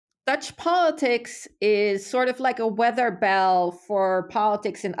Dutch politics is sort of like a weather bell for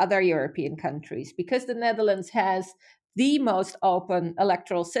politics in other European countries, because the Netherlands has the most open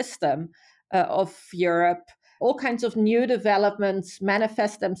electoral system of Europe. All kinds of new developments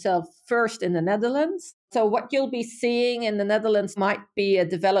manifest themselves first in the Netherlands. So what you'll be seeing in the Netherlands might be a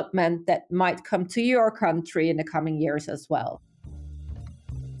development that might come to your country in the coming years as well.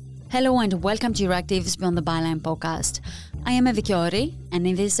 Hello and welcome to Euractiv's Beyond the Byline podcast. I am Evie Chiori, and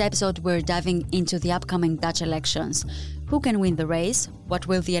in this episode we're diving into the upcoming Dutch elections. Who can win the race? What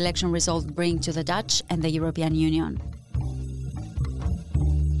will the election result bring to the Dutch and the European Union?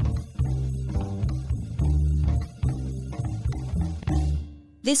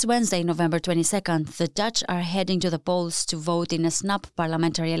 This Wednesday, November 22nd, the Dutch are heading to the polls to vote in a snap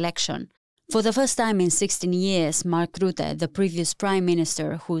parliamentary election. For the first time in 16 years, Mark Rutte, the previous prime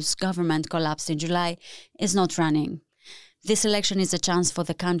minister whose government collapsed in July, is not running. This election is a chance for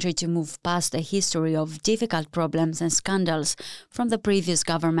the country to move past a history of difficult problems and scandals from the previous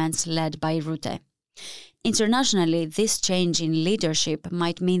governments led by Rutte. Internationally, this change in leadership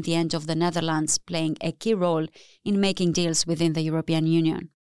might mean the end of the Netherlands playing a key role in making deals within the European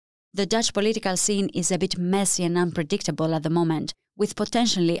Union. The Dutch political scene is a bit messy and unpredictable at the moment, with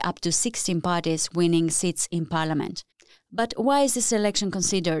potentially up to 16 parties winning seats in parliament. But why is this election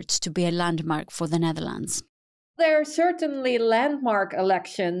considered to be a landmark for the Netherlands? There are certainly landmark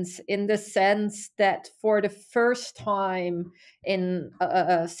elections in the sense that for the first time in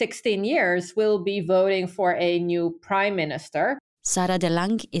 16 years, we'll be voting for a new prime minister. Sarah De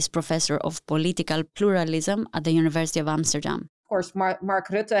Lange is professor of political pluralism at the University of Amsterdam. Of course, Mark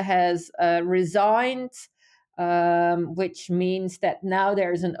Rutte has resigned, which means that now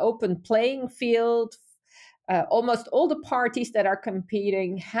there's an open playing field. Almost all the parties that are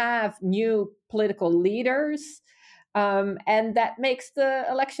competing have new political leaders. And that makes the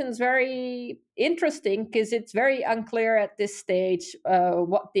elections very interesting because it's very unclear at this stage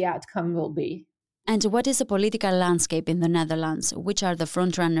what the outcome will be. And what is the political landscape in the Netherlands? Which are the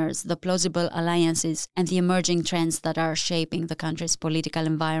frontrunners, the plausible alliances, and the emerging trends that are shaping the country's political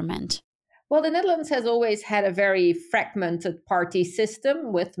environment? Well, the Netherlands has always had a very fragmented party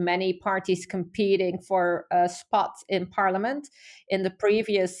system with many parties competing for spots in parliament. In the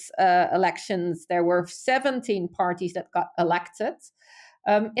previous elections, there were 17 parties that got elected.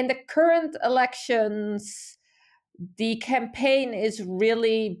 In the current elections, the campaign is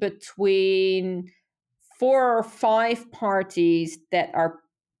really between 4 or 5 parties that are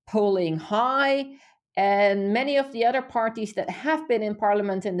polling high, and many of the other parties that have been in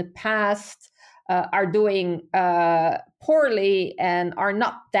parliament in the past are doing poorly and are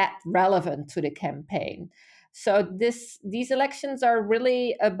not that relevant to the campaign. So these elections are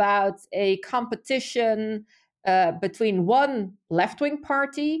really about a competition between one left-wing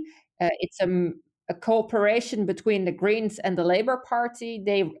party. It's a cooperation between the Greens and the Labour Party.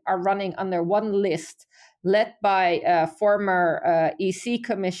 They are running under one list, led by former EC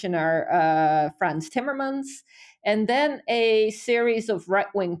Commissioner Frans Timmermans, and then a series of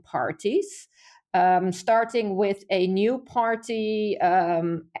right-wing parties, starting with a new party,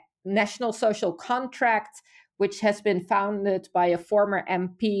 National Social Contract, which has been founded by a former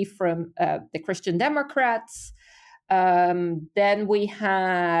MP from the Christian Democrats. Then we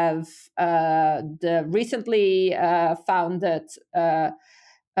have the recently founded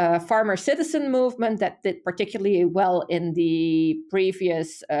Farmer Citizen Movement that did particularly well in the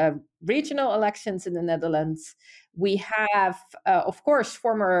previous regional elections in the Netherlands. We have, of course,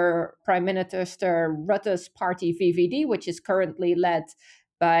 former Prime Minister Rutte's party VVD, which is currently led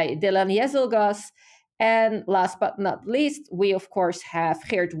by Dylan Jezelgas. And last but not least, we, of course, have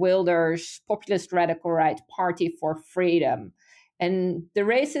Geert Wilders' populist radical right Party for Freedom. And the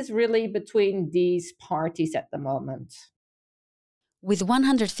race is really between these parties at the moment. With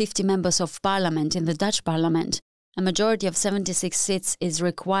 150 members of parliament in the Dutch parliament, a majority of 76 seats is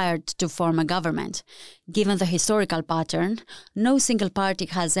required to form a government. Given the historical pattern, no single party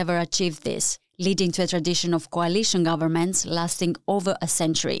has ever achieved this, leading to a tradition of coalition governments lasting over a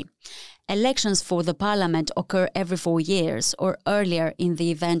century. Elections for the parliament occur every 4 years or earlier in the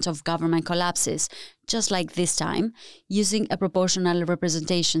event of government collapses, just like this time, using a proportional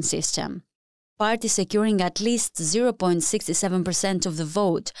representation system. Parties securing at least 0.67% of the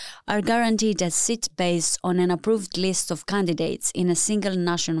vote are guaranteed a seat based on an approved list of candidates in a single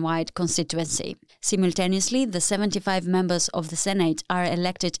nationwide constituency. Simultaneously, the 75 members of the Senate are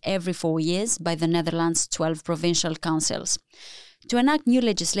elected every 4 years by the Netherlands' 12 provincial councils. To enact new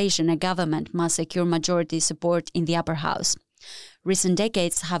legislation, a government must secure majority support in the upper house. Recent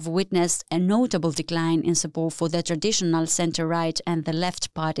decades have witnessed a notable decline in support for the traditional centre-right and the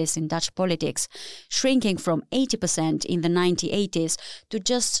left parties in Dutch politics, shrinking from 80% in the 1980s to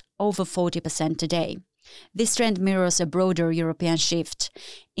just over 40% today. This trend mirrors a broader European shift.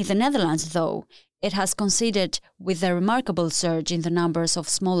 In the Netherlands, though, it has coincided with a remarkable surge in the numbers of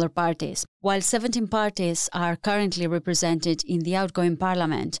smaller parties. While 17 parties are currently represented in the outgoing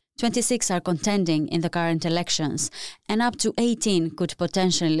parliament, 26 are contending in the current elections, and up to 18 could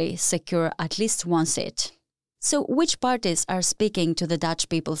potentially secure at least one seat. So which parties are speaking to the Dutch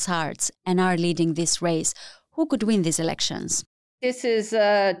people's hearts and are leading this race? Who could win these elections? This is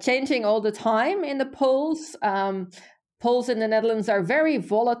changing all the time in the polls. Polls in the Netherlands are very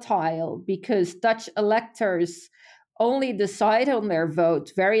volatile because Dutch electors only decide on their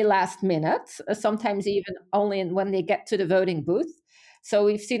vote very last minute, sometimes even only when they get to the voting booth. So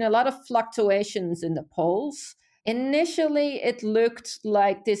we've seen a lot of fluctuations in the polls. Initially, it looked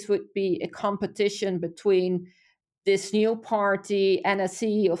like this would be a competition between this new party,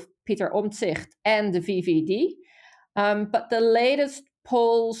 NSC of Pieter Omtzigt, and the VVD. But the latest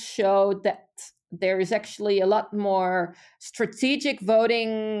polls showed that there is actually a lot more strategic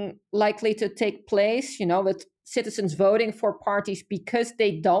voting likely to take place, with citizens voting for parties because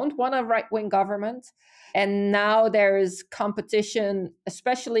they don't want a right-wing government. And now there is competition,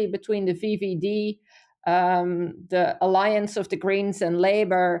 especially between the VVD, the Alliance of the Greens and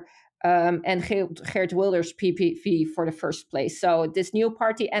Labour, and Geert Wilders' PPV for the first place. So this new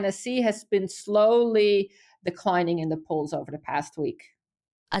party, NSC, has been slowly declining in the polls over the past week.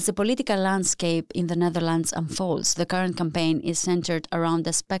 As the political landscape in the Netherlands unfolds, the current campaign is centered around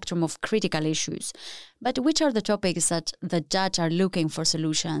a spectrum of critical issues. But which are the topics that the Dutch are looking for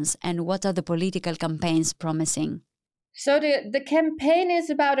solutions, and what are the political campaigns promising? So the campaign is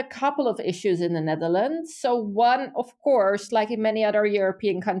about a couple of issues in the Netherlands. So one, of course, like in many other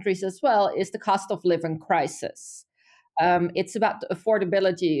European countries as well, is the cost of living crisis. It's about the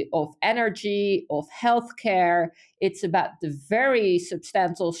affordability of energy, of healthcare. It's about the very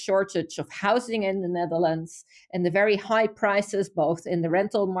substantial shortage of housing in the Netherlands and the very high prices, both in the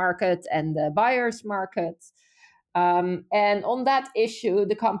rental market and the buyer's market. And on that issue,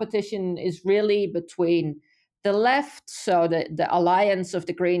 the competition is really between the left, so the alliance of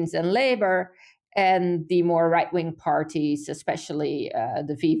the Greens and Labour, and the more right-wing parties, especially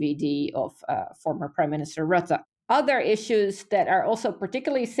the VVD of former Prime Minister Rutte. Other issues that are also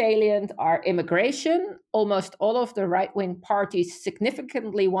particularly salient are immigration. Almost all of the right-wing parties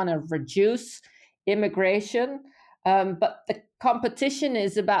significantly want to reduce immigration, but the competition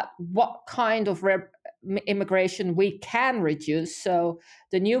is about what kind of immigration we can reduce. So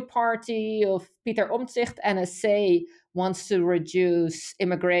the new party of Pieter Omtzigt, NSC, wants to reduce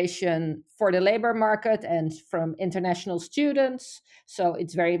immigration for the labor market and from international students. So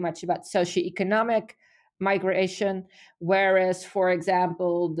it's very much about socioeconomic migration, whereas, for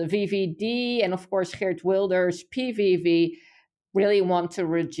example, the VVD and, of course, Geert Wilders' PVV really want to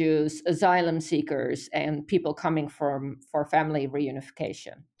reduce asylum seekers and people coming for family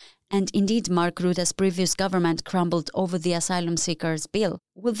reunification. And indeed, Mark Rutte's previous government crumbled over the asylum seekers bill.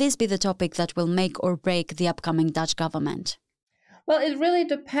 Will this be the topic that will make or break the upcoming Dutch government? Well, it really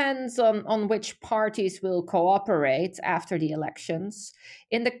depends on which parties will cooperate after the elections.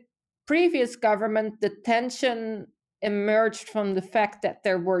 In the previous government, the tension emerged from the fact that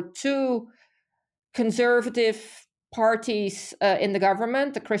there were two conservative parties in the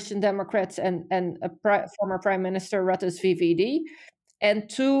government, the Christian Democrats and former Prime Minister Rutte's VVD, and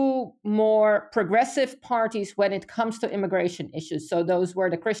two more progressive parties when it comes to immigration issues. So those were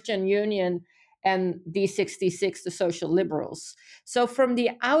the Christian Union and D66, the Social Liberals. So from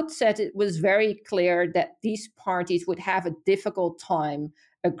the outset, it was very clear that these parties would have a difficult time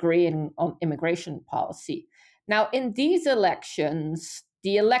agreeing on immigration policy. Now, in these elections,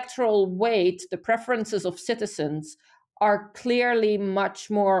 the electoral weight, the preferences of citizens are clearly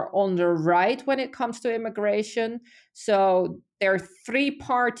much more on the right when it comes to immigration. So there are three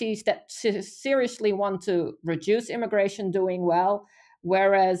parties that seriously want to reduce immigration doing well,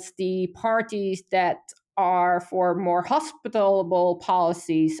 whereas the parties that are for more hospitable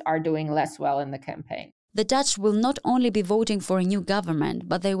policies are doing less well in the campaign. The Dutch will not only be voting for a new government,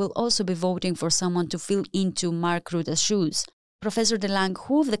 but they will also be voting for someone to fill into Mark Rutte's shoes. Professor De Lange,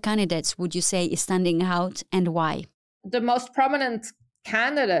 who of the candidates would you say is standing out and why? The most prominent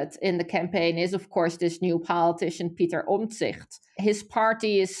candidate in the campaign is, of course, this new politician, Pieter Omtzigt. His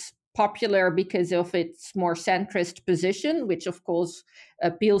party is popular because of its more centrist position, which, of course,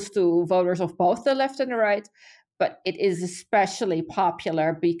 appeals to voters of both the left and the right. But it is especially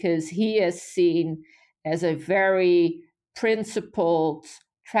popular because he is seen as a very principled,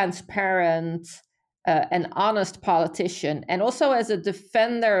 transparent, an honest politician, and also as a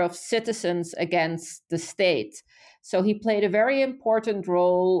defender of citizens against the state. So he played a very important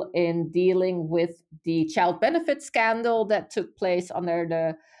role in dealing with the child benefit scandal that took place under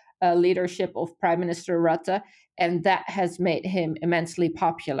the leadership of Prime Minister Rutte, and that has made him immensely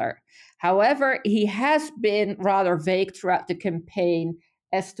popular. However, he has been rather vague throughout the campaign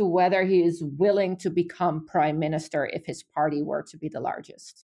as to whether he is willing to become prime minister if his party were to be the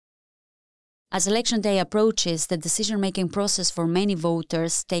largest. As election day approaches, the decision-making process for many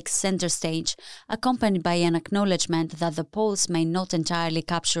voters takes center stage, accompanied by an acknowledgement that the polls may not entirely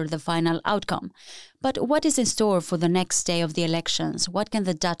capture the final outcome. But what is in store for the next day of the elections? What can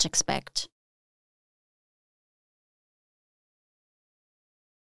the Dutch expect?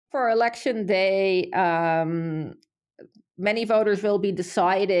 For election day, many voters will be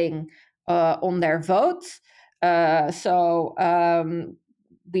deciding on their vote.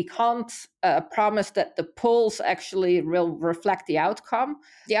 We can't promise that the polls actually will reflect the outcome.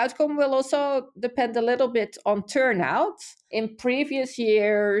 The outcome will also depend a little bit on turnout. In previous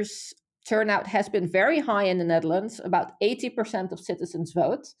years, turnout has been very high in the Netherlands. About 80% of citizens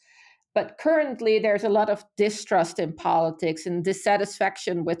vote. But currently, there's a lot of distrust in politics and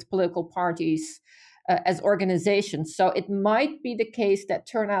dissatisfaction with political parties as organizations. So it might be the case that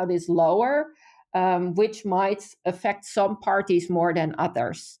turnout is lower, which might affect some parties more than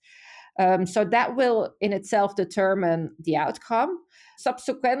others. So that will in itself determine the outcome.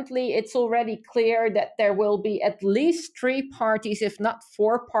 Subsequently, it's already clear that there will be at least 3 parties, if not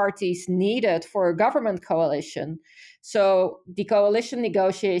 4 parties, needed for a government coalition. So the coalition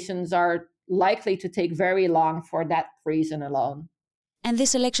negotiations are likely to take very long for that reason alone. And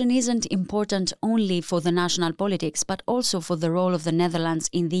this election isn't important only for the national politics, but also for the role of the Netherlands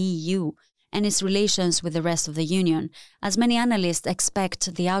in the EU and its relations with the rest of the Union, as many analysts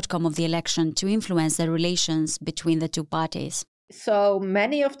expect the outcome of the election to influence the relations between the two parties. So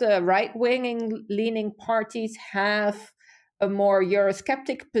many of the right-wing leaning parties have a more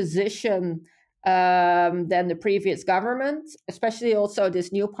Eurosceptic position than the previous government, especially also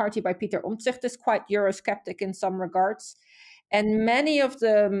this new party by Pieter Omtzigt is quite Eurosceptic in some regards. And many of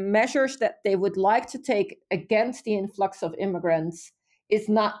the measures that they would like to take against the influx of immigrants is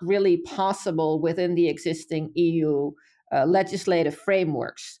not really possible within the existing EU legislative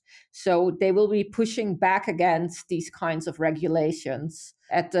frameworks. So they will be pushing back against these kinds of regulations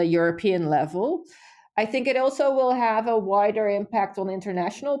at the European level. I think it also will have a wider impact on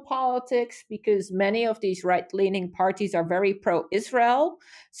international politics because many of these right-leaning parties are very pro-Israel.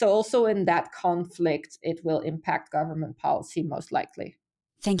 So also in that conflict, it will impact government policy most likely.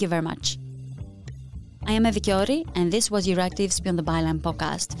 Thank you very much. I am Evi Kiori, and this was Euractiv's Beyond the Byline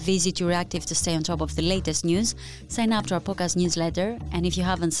podcast. Visit Euractiv to stay on top of the latest news. Sign up to our podcast newsletter, and if you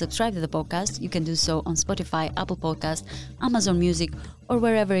haven't subscribed to the podcast, you can do so on Spotify, Apple Podcasts, Amazon Music, or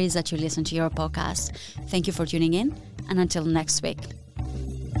wherever it is that you listen to your podcast. Thank you for tuning in, and until next week.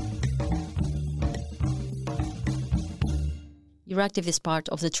 Euractiv is part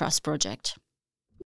of the Trust Project.